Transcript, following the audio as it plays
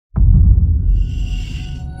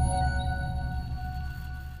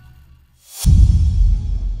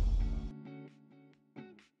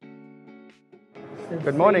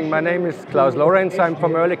Good morning, my name is Klaus Lorenz. I'm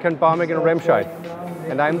from Oerlikon, Barmag and Remscheid,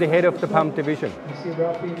 and I'm the head of the pump division.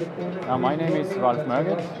 My name is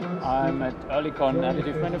Merget. I'm at Oerlikon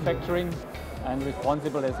additive manufacturing and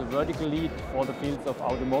responsible as a vertical lead for the fields of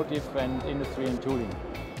automotive and industry and tooling.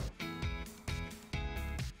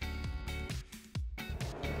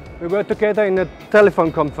 We were together in a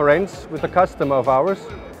telephone conference with a customer of ours,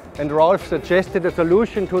 and Rolf suggested a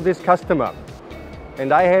solution to this customer.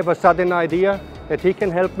 And I have a sudden idea that he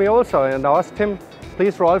can help me also, and I asked him,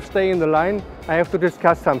 please Rolf, stay in the line, I have to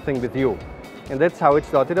discuss something with you. And that's how it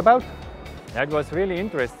started about. It was really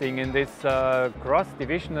interesting in this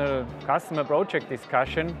cross-divisional customer project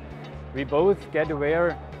discussion. We both get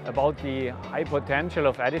aware about the high potential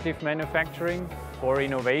of additive manufacturing for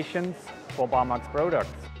innovations for Barmag's products.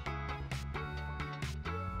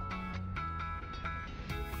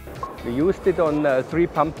 We used it on 3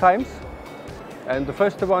 pump types. And the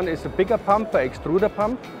first one is a bigger pump, an extruder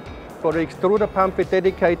pump. For the extruder pump we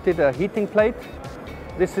dedicated a heating plate.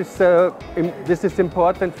 This is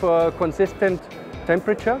important for consistent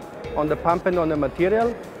temperature on the pump and on the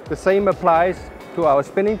material. The same applies to our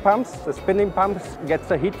spinning pumps. The spinning pumps gets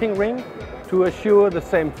a heating ring to assure the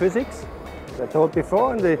same physics as I told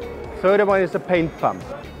before. And the third one is a paint pump.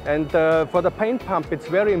 And for the paint pump it's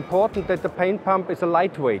very important that the paint pump is a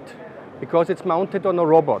lightweight because it's mounted on a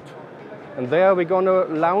robot. And there we're going to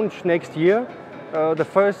launch next year the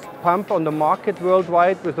first pump on the market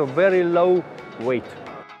worldwide with a very low weight.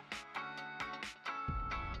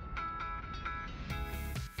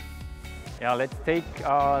 Let's take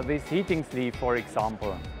this heating sleeve for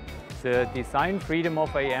example. The design freedom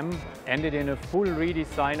of AM ended in a full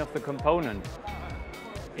redesign of the component.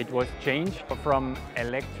 It was changed from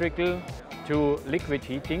electrical to liquid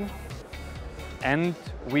heating, and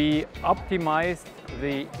we optimized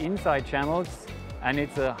the inside channels, and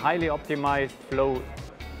it's a highly optimized flow.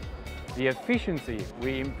 The efficiency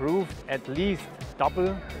we improved at least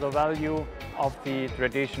double the value of the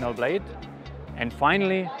traditional blade, and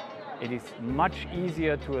finally it is much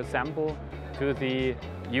easier to assemble to the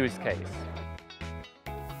use case.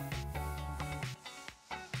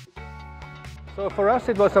 So for us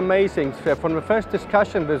it was amazing, from the first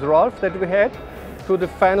discussion with Rolf that we had to the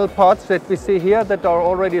final parts that we see here that are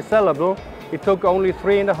already sellable. It took only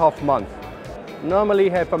 3.5 months. Normally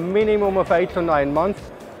you have a minimum of 8 to 9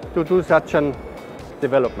 months to do such a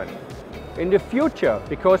development. In the future,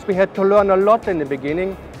 because we had to learn a lot in the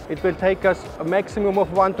beginning, it will take us a maximum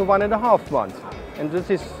of 1 to 1.5 months. And this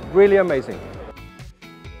is really amazing.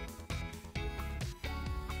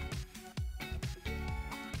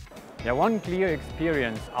 One clear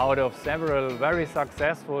experience out of several very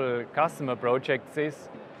successful customer projects is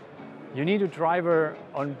you need a driver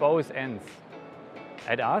on both ends.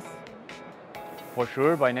 At us, for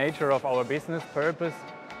sure by nature of our business purpose,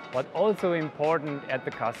 but also important at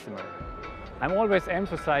the customer. I'm always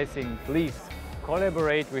emphasizing, please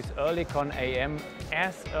collaborate with Oerlikon AM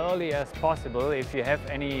as early as possible if you have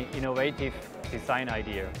any innovative design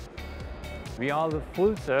idea. We are the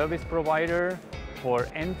full service provider for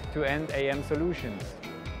end-to-end AM solutions.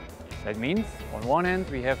 That means on one hand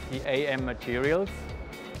we have the AM materials,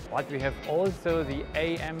 but we have also the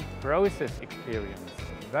AM process experience.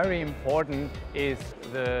 Very important is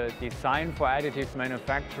the design for additive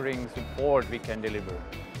manufacturing support we can deliver.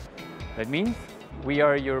 That means we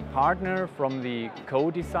are your partner from the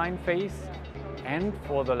co-design phase and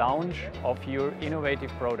for the launch of your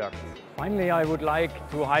innovative products. Finally, I would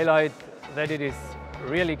like to highlight that it is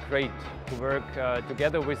really great to work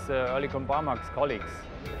together with Oerlikon Barmag's colleagues.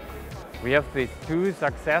 We have these 2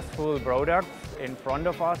 successful products in front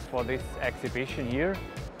of us for this exhibition here.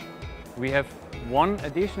 We have 1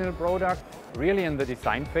 additional product really in the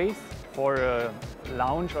design phase for a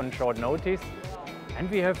launch on short notice. And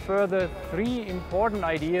we have further 3 important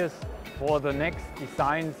ideas for the next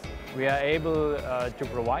designs we are able to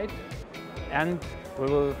provide. And we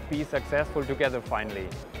will be successful together finally.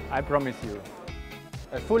 I promise you.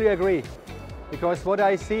 I fully agree, because what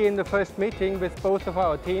I see in the first meeting with both of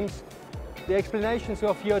our teams, the explanations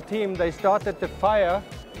of your team, they started the fire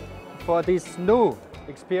for this new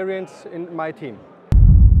experience in my team.